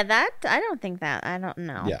 Yeah, I don't think that. I don't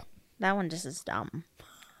know. Yeah. That one just is dumb.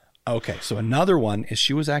 Okay, so another one is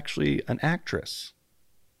she was actually an actress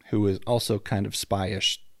who was also kind of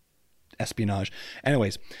spyish, espionage.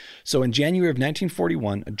 Anyways, so in January of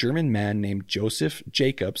 1941, a German man named Joseph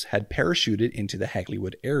Jacobs had parachuted into the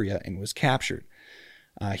Hagleywood area and was captured.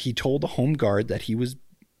 He told the Home Guard that he was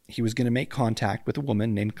going to make contact with a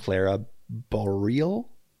woman named Clara Borel.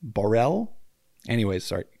 Anyways,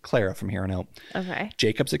 sorry, Clara from here on out. Okay.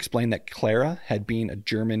 Jacobs explained that Clara had been a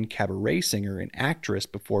German cabaret singer and actress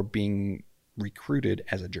before being recruited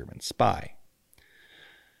as a German spy.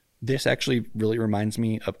 This actually really reminds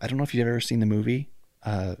me of, I don't know if you've ever seen the movie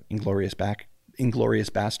Inglourious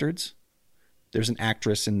Bastards. There's an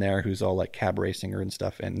actress in there who's all like cabaret singer and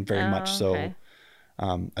stuff, and very much so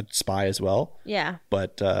a spy as well. Yeah.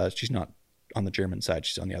 But she's not on the German side,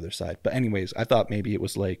 she's on the other side. But anyways, I thought maybe it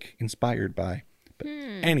was like inspired by. But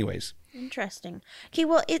anyways. Interesting. Okay,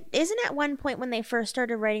 well, it isn't at one point when they first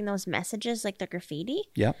started writing those messages, like the graffiti.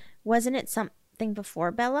 Yeah. Wasn't it something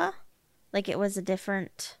before Bella? Like it was a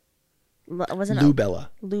different. Wasn't Lubella.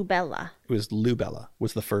 Lubella. It was Lubella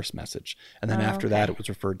was the first message, and then after that, it was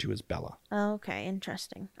referred to as Bella. Oh, okay,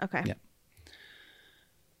 interesting. Okay.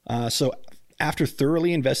 Yeah. So after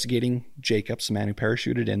thoroughly investigating Jacobs, the man who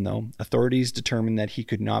parachuted in, though, authorities determined that he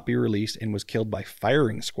could not be released and was killed by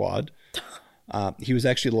firing squad. He was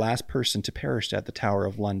actually the last person to perish at the Tower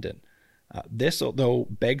of London. This, though,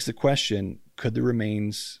 begs the question, could the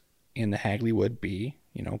remains in the Hagleywood be,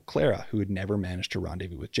 Clara, who had never managed to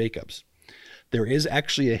rendezvous with Jacobs? There is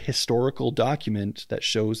actually a historical document that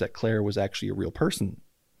shows that Clara was actually a real person.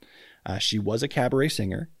 She was a cabaret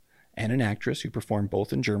singer and an actress who performed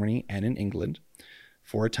both in Germany and in England.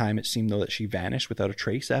 For a time, it seemed, though, that she vanished without a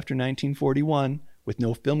trace after 1941, with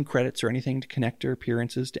no film credits or anything to connect her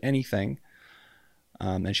appearances to anything.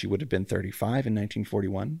 And she would have been 35 in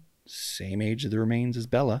 1941, same age of the remains as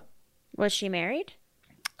Bella. Was she married?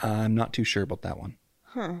 I'm not too sure about that one.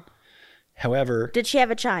 Huh. However... Did she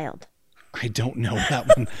have a child? I don't know that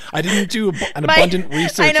one. I didn't do an abundant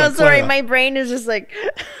research. I know, on sorry, Clara. my brain is just like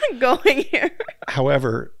going here.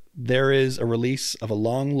 However, there is a release of a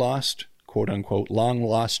long-lost, quote-unquote,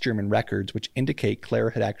 long-lost German records, which indicate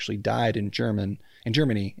Clara had actually died in Germany in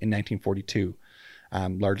 1942,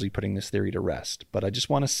 largely putting this theory to rest. But I just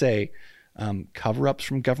want to say, cover-ups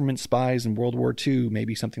from government spies in World War II may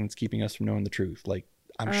be something that's keeping us from knowing the truth. Like,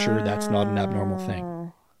 I'm sure that's not an abnormal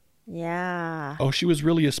thing. Yeah. Oh, she was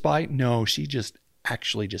really a spy? No, she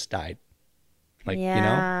actually died. Like,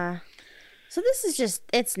 So this is just,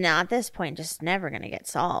 it's now at this point just never going to get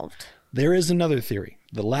solved. There is another theory.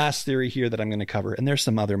 The last theory here that I'm going to cover, and there's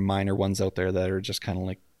some other minor ones out there that are just kind of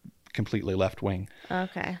like completely left wing.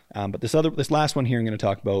 Okay. But this last one here I'm going to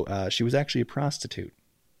talk about, she was actually a prostitute.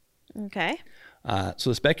 Okay. So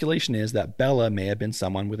the speculation is that Bella may have been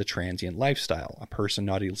someone with a transient lifestyle, a person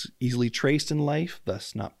not easily traced in life,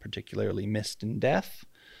 thus not particularly missed in death.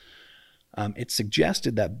 It's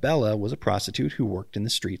suggested that Bella was a prostitute who worked in the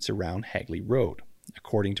streets around Hagley Road.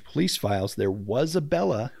 According to police files, there was a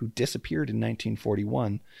Bella who disappeared in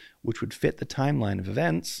 1941, which would fit the timeline of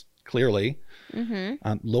events, clearly.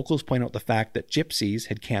 Mm-hmm. Locals point out the fact that gypsies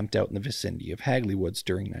had camped out in the vicinity of Hagley Woods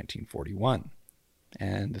during 1941.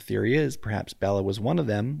 And the theory is perhaps Bella was one of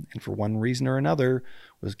them, and for one reason or another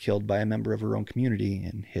was killed by a member of her own community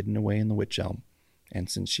and hidden away in the Wych Elm. And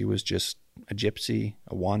since she was just a gypsy,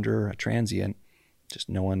 a wanderer, a transient, just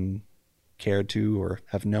no one cared to or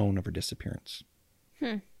have known of her disappearance.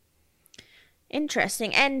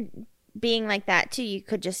 Interesting. And being like that too, you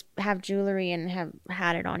could just have jewelry and have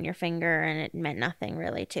had it on your finger and it meant nothing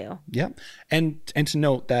really too. Yeah. And to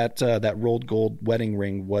note that that rolled gold wedding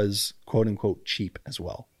ring was quote unquote cheap as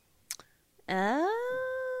well.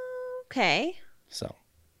 Okay. So.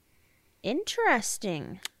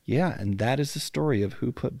 Interesting. Yeah, and that is the story of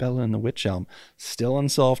who put Bella in the Wych Elm. Still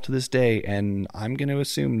unsolved to this day, and I'm going to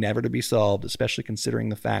assume never to be solved, especially considering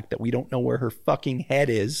the fact that we don't know where her fucking head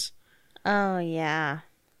is. Oh, yeah.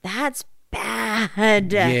 That's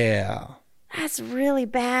bad. Yeah. That's really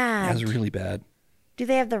bad. That's really bad. Do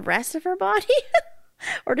they have the rest of her body?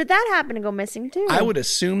 Or did that happen to go missing too? I would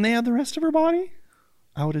assume they have the rest of her body.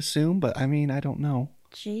 I would assume, but I mean, I don't know.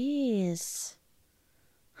 Jeez.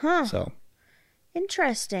 Huh. So.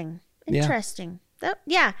 Interesting. Yeah.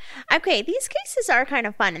 Yeah. Okay, these cases are kind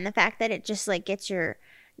of fun, and the fact that it just like gets your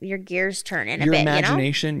gears turning a bit,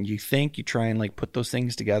 imagination, you think, you try and like put those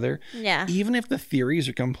things together. Yeah. Even if the theories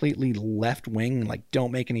are completely left wing, like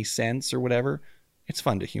don't make any sense or whatever, it's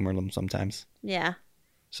fun to humor them sometimes. Yeah.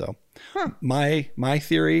 So my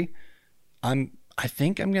theory, I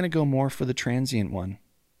think I'm going to go more for the transient one.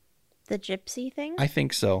 The gypsy thing? I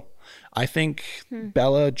think so. I think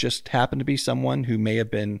Bella just happened to be someone who may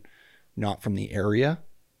have been not from the area.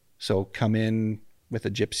 So come in with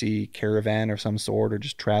a gypsy caravan of some sort, or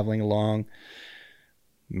just traveling along,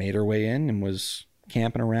 made her way in and was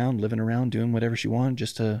camping around, living around, doing whatever she wanted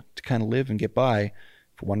just to kind of live and get by.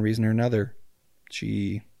 For one reason or another,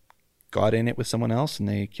 she got in it with someone else and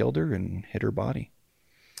they killed her and hid her body.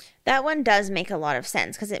 That one does make a lot of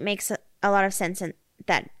sense, because it makes a lot of sense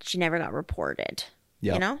that she never got reported.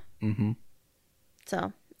 Yep. You know? Mm-hmm.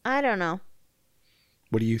 So, I don't know.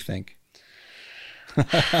 What do you think?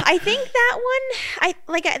 I think that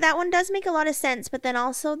one, that one does make a lot of sense, but then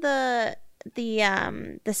also the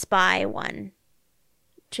spy one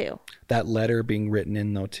too. That letter being written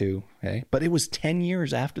in though too, okay? But it was 10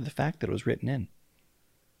 years after the fact that it was written in.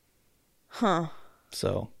 Huh.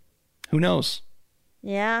 So, who knows?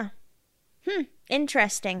 Yeah.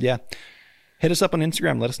 Interesting. Yeah. Hit us up on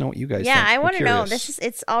Instagram. Let us know what you guys think. Yeah, I want to know.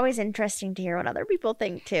 It's always interesting to hear what other people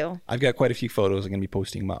think too. I've got quite a few photos. I'm going to be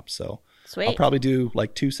posting them up. So sweet. I'll probably do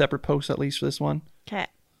like 2 separate posts at least for this one. Okay.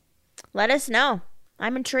 Let us know.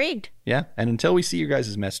 I'm intrigued. Yeah. And until we see your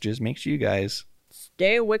guys' messages, make sure you guys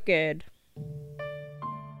stay wicked.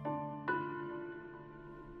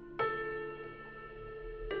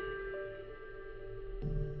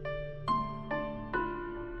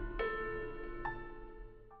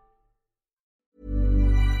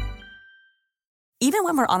 Even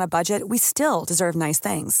when we're on a budget, we still deserve nice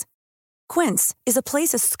things. Quince is a place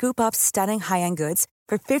to scoop up stunning high-end goods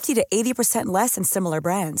for 50 to 80% less than similar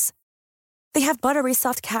brands. They have buttery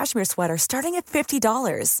soft cashmere sweaters starting at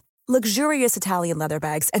 $50, luxurious Italian leather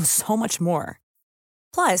bags, and so much more.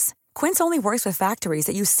 Plus, Quince only works with factories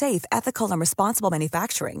that use safe, ethical, and responsible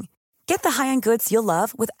manufacturing. Get the high-end goods you'll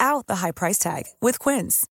love without the high price tag with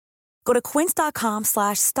Quince. Go to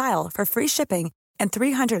quince.com/style for free shipping and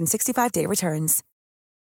 365-day returns.